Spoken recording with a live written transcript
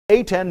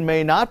A-10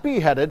 may not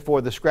be headed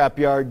for the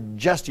scrapyard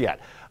just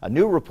yet. A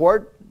new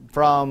report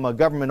from a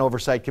government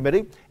oversight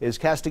committee is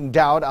casting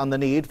doubt on the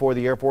need for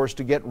the Air Force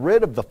to get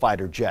rid of the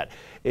fighter jet.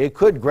 It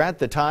could grant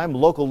the time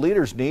local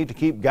leaders need to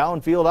keep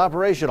Gowan Field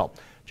operational.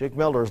 Jake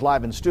Milder is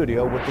live in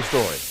studio with the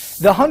story.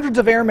 The hundreds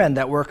of airmen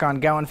that work on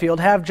Gowan Field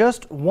have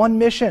just one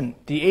mission,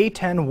 the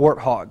A-10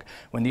 Warthog.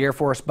 When the Air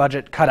Force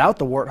budget cut out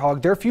the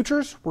Warthog, their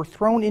futures were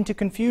thrown into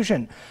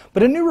confusion.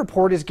 But a new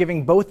report is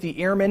giving both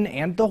the airmen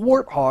and the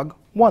Warthog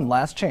one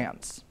last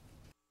chance.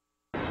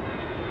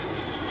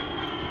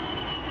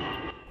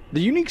 The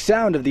unique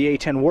sound of the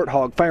A-10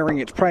 Warthog firing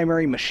its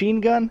primary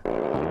machine gun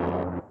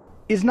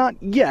is not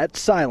yet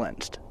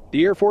silenced.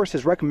 The Air Force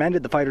has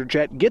recommended the fighter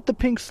jet get the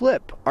pink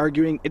slip,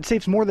 arguing it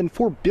saves more than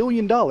 $4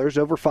 billion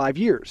over 5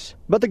 years.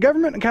 But the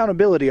Government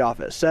Accountability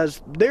Office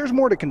says there's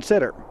more to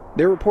consider.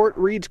 Their report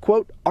reads,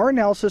 quote, "Our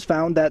analysis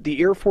found that the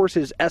Air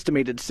Force's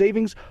estimated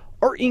savings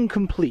are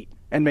incomplete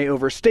and may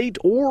overstate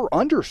or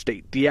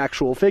understate the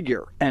actual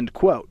figure," end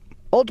quote.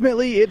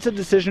 Ultimately, it's a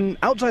decision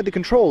outside the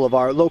control of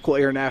our local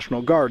Air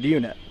National Guard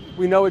unit.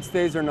 We know its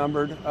days are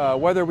numbered.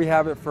 Whether we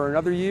have it for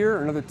another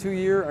year, another 2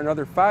 year,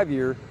 another 5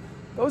 year,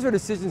 those are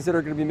decisions that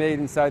are going to be made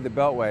inside the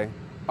Beltway.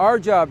 Our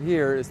job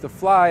here is to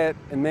fly it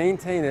and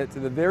maintain it to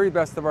the very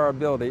best of our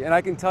ability. And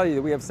I can tell you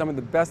that we have some of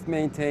the best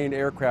maintained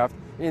aircraft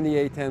in the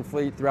A-10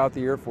 fleet throughout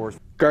the Air Force.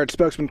 Guard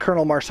spokesman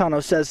Colonel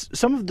Marsano says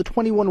some of the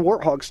 21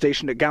 Warthogs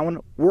stationed at Gowan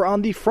were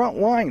on the front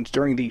lines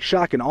during the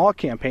shock and awe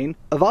campaign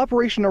of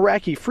Operation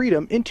Iraqi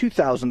Freedom in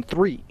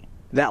 2003.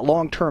 That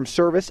long-term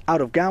service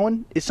out of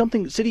Gowan is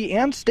something city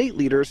and state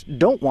leaders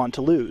don't want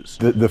to lose.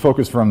 The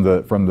focus from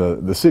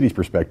the city's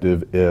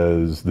perspective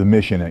is the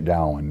mission at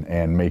Gowan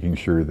and making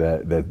sure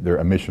that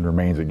their mission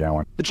remains at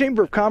Gowan. The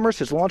Chamber of Commerce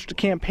has launched a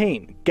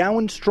campaign,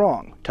 Gowan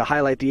Strong, to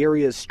highlight the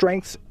area's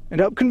strengths and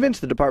help convince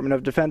the Department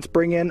of Defense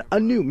bring in a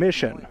new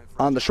mission.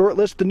 On the short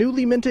list, the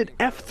newly minted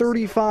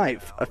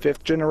F-35, a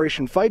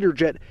fifth-generation fighter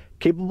jet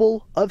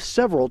capable of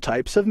several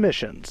types of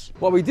missions.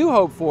 What we do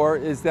hope for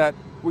is that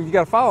we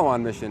got a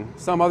follow-on mission,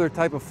 some other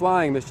type of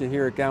flying mission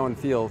here at Gowan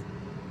Field,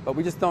 but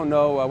we just don't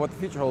know what the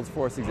future holds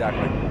for us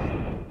exactly.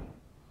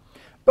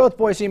 Both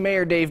Boise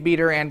Mayor Dave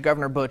Beater and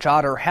Governor Butch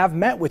Otter have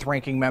met with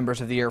ranking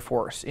members of the Air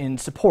Force in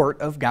support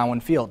of Gowan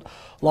Field.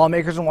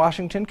 Lawmakers in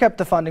Washington kept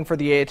the funding for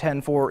the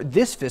A-10 for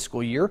this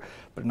fiscal year,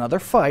 but another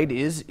fight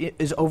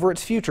over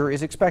its future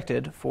is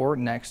expected for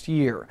next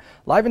year.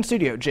 Live in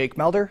studio, Jake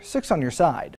Melder, 6 on your side.